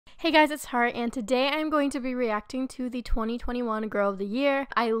Hey guys, it's Heart, and today I'm going to be reacting to the 2021 Girl of the Year.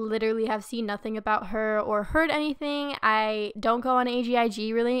 I literally have seen nothing about her or heard anything. I don't go on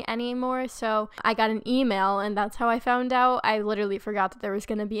AGIG really anymore, so I got an email and that's how I found out. I literally forgot that there was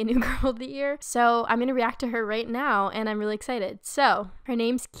going to be a new Girl of the Year. So I'm going to react to her right now and I'm really excited. So her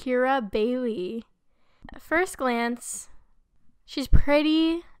name's Keira Bailey. At first glance, she's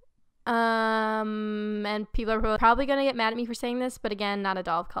pretty. And people are probably gonna get mad at me for saying this, but again, not a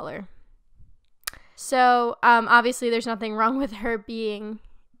doll of color. So, obviously there's nothing wrong with her being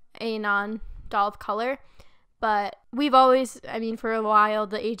a non-doll of color, but we've always, for a while,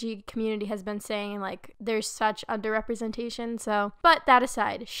 the AG community has been saying, like, there's such underrepresentation, so, but that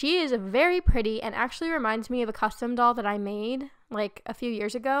aside, she is very pretty and actually reminds me of a custom doll that I made, like, a few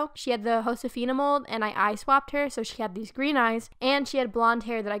years ago. She had the Josefina mold, and I eye swapped her, so she had these green eyes, and she had blonde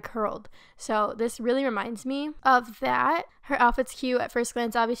hair that I curled, so this really reminds me of that. Her outfit's cute at first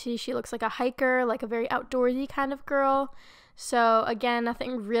glance. Obviously, she looks like a hiker, like a very outdoorsy kind of girl, so, again,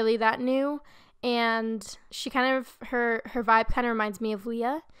 nothing really that new. And she kind of, her vibe kind of reminds me of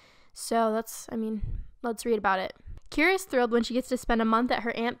Leah. So let's read about it. Keira is thrilled when she gets to spend a month at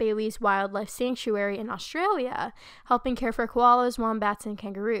her Aunt Bailey's wildlife sanctuary in Australia, helping care for koalas, wombats, and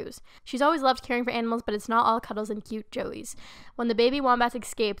kangaroos. She's always loved caring for animals, but it's not all cuddles and cute joeys. When the baby wombats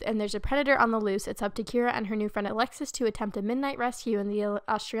escaped and there's a predator on the loose, it's up to Keira and her new friend Alexis to attempt a midnight rescue in the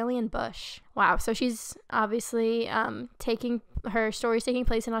Australian bush. Wow, so she's obviously her story's taking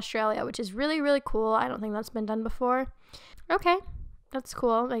place in Australia, which is really, really cool. I don't think that's been done before. Okay. That's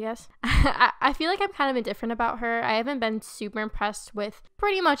cool, I guess. I feel like I'm kind of indifferent about her. I haven't been super impressed with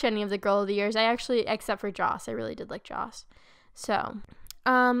pretty much any of the Girl of the Years. Except for Joss. I really did like Joss. So,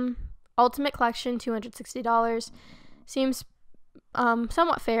 Ultimate Collection, $260. Seems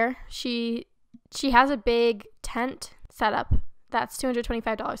somewhat fair. She has a big tent setup. That's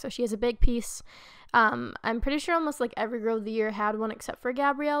 $225. So she has a big piece. I'm pretty sure almost like every Girl of the Year had one except for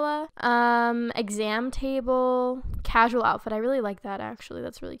Gabriella. Exam table, casual outfit. I really like that actually.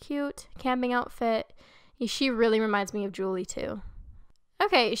 That's really cute. Camping outfit. She really reminds me of Julie too.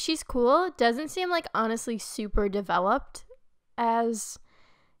 Okay, she's cool. Doesn't seem like honestly super developed as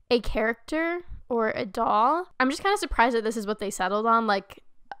a character or a doll. I'm just kind of surprised that this is what they settled on. Like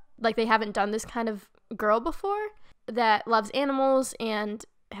they haven't done this kind of girl before that loves animals and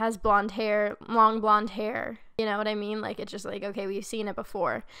has blonde hair, long blonde hair, you know what I mean? Like, it's just like, okay, we've seen it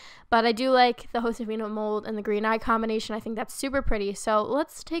before. But I do like the Josefina mold and the green eye combination. I think that's super pretty. So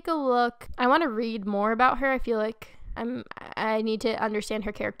let's take a look. I want to read more about her. I feel like I need to understand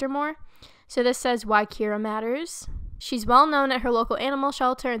her character more. So this says why Keira matters. She's well known at her local animal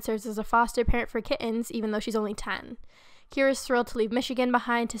shelter and serves as a foster parent for kittens, even though she's only 10. Keira's thrilled to leave Michigan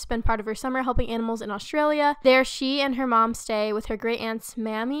behind to spend part of her summer helping animals in Australia. There, she and her mom stay with her great-aunts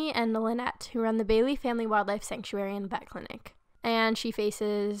Mammy and Lynette, who run the Bailey Family Wildlife Sanctuary and Vet Clinic. And she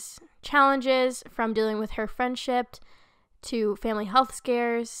faces challenges from dealing with her friendship to family health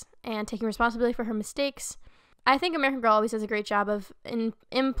scares and taking responsibility for her mistakes. I think American Girl always does a great job of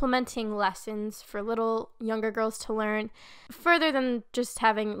implementing lessons for little younger girls to learn, further than just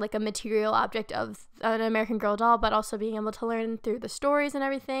having like a material object of an American Girl doll, but also being able to learn through the stories and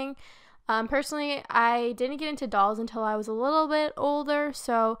everything. Personally, I didn't get into dolls until I was a little bit older,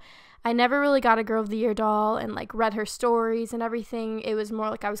 so I never really got a Girl of the Year doll and like read her stories and everything. It was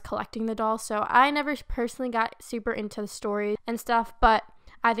more like I was collecting the dolls, so I never personally got super into the story and stuff, but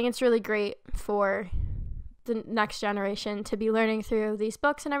I think it's really great for the next generation to be learning through these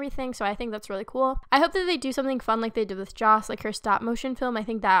books and everything, so I think that's really cool. I hope that they do something fun like they did with Joss, like her stop motion film. I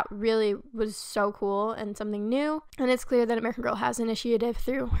think that really was so cool and something new, and it's clear that American Girl has initiative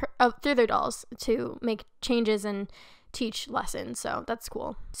through their dolls to make changes and teach lessons, so that's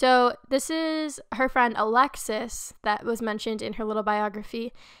cool. So this is her friend Alexis that was mentioned in her little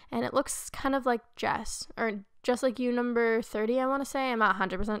biography, and it looks kind of like Jess, or Just Like You number 30, I want to say. I'm not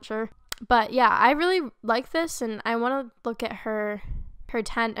 100% sure. But yeah, I really like this, and I want to look at her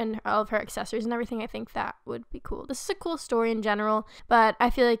tent and all of her accessories and everything. I think that would be cool. This is a cool story in general, but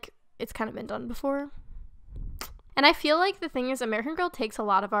I feel like it's kind of been done before. And I feel like the thing is, American Girl takes a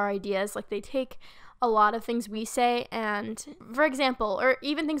lot of our ideas. Like, they take a lot of things we say, and for example, or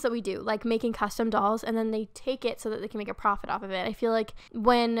even things that we do, like making custom dolls, and then they take it so that they can make a profit off of it. I feel like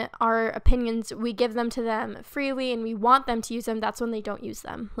when our opinions, we give them to them freely and we want them to use them, that's when they don't use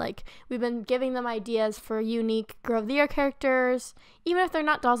them. Like, we've been giving them ideas for unique Girl of the Year characters, even if they're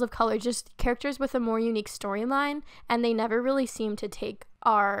not dolls of color, just characters with a more unique storyline, and they never really seem to take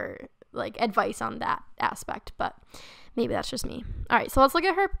our like advice on that aspect. But maybe that's just me. All right, so let's look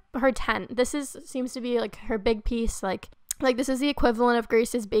at her tent. This seems to be like her big piece. Like, Like, this is the equivalent of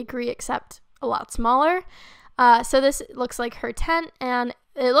Grace's Bakery, except a lot smaller. So this looks like her tent, and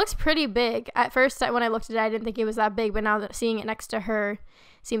it looks pretty big. At first, when I looked at it, I didn't think it was that big, but now that seeing it next to her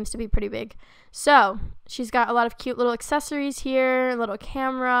seems to be pretty big. So she's got a lot of cute little accessories here, a little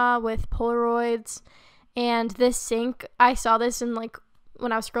camera with Polaroids, and this sink. I saw this in, like,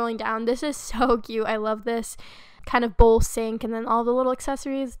 when I was scrolling down. This is so cute. I love this kind of bowl sink, and then all the little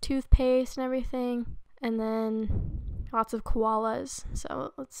accessories, toothpaste and everything, and then lots of koalas.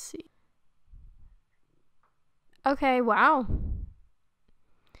 So let's see. Okay, wow.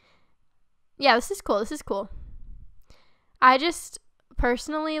 Yeah, this is cool. This is cool. I just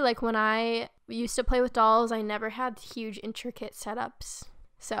personally, like, when I used to play with dolls, I never had huge intricate setups.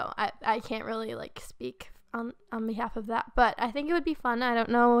 So I can't really, like, speak on behalf of that. But I think it would be fun. I don't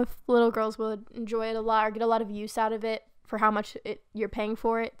know if little girls would enjoy it a lot or get a lot of use out of it for how much you're paying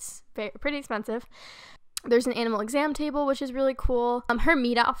for it. It's pretty expensive. There's an animal exam table, which is really cool. Her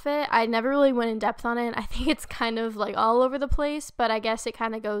meat outfit, I never really went in depth on it. I think it's kind of, like, all over the place, but I guess it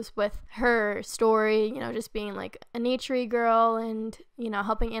kind of goes with her story, you know, just being, like, a naturey girl and, you know,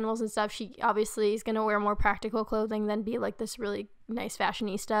 helping animals and stuff. She obviously is going to wear more practical clothing than be, like, this really nice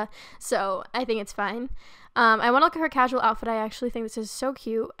fashionista, so I think it's fine. I want to look at her casual outfit. I actually think this is so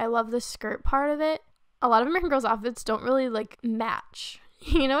cute. I love the skirt part of it. A lot of American Girls outfits don't really, like, match.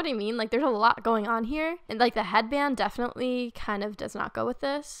 You know what I mean? Like, there's a lot going on here. And, like, the headband definitely kind of does not go with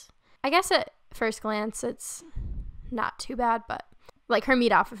this. I guess at first glance, it's not too bad, but, like, her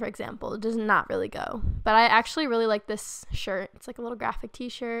meat outfit, for example, does not really go. But I actually really like this shirt. It's, like, a little graphic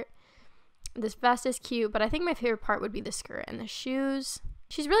t-shirt. This vest is cute, but I think my favorite part would be the skirt and the shoes.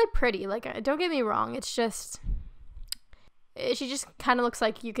 She's really pretty. Like, don't get me wrong. It's just... she just kind of looks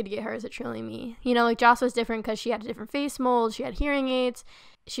like you could get her as a Truly Me. You know, like, Joss was different because she had a different face mold. She had hearing aids.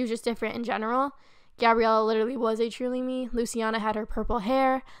 She was just different in general. Gabriella literally was a Truly Me. Luciana had her purple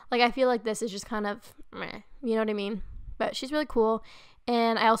hair. Like, I feel like this is just kind of meh. You know what I mean? But she's really cool.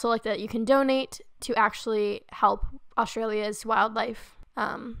 And I also like that you can donate to actually help Australia's wildlife.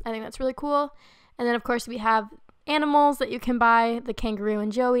 I think that's really cool. And then, of course, we have animals that you can buy. The kangaroo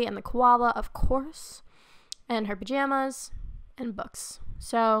and Joey and the koala, of course. And her pajamas. And books.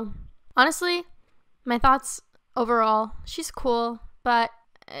 So honestly, my thoughts overall, she's cool, but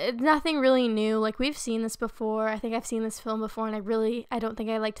nothing really new. Like, we've seen this before. I think I've seen this film before, and I don't think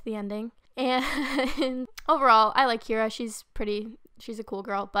I liked the ending. And overall, I like Kira. She's a cool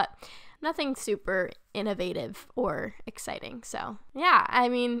girl, but nothing super innovative or exciting. So yeah, I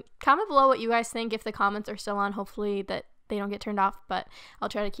mean, comment below what you guys think, if the comments are still on. Hopefully that they don't get turned off, but I'll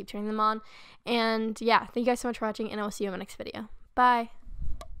try to keep turning them on. And yeah, thank you guys so much for watching, and I will see you in my next video. Bye.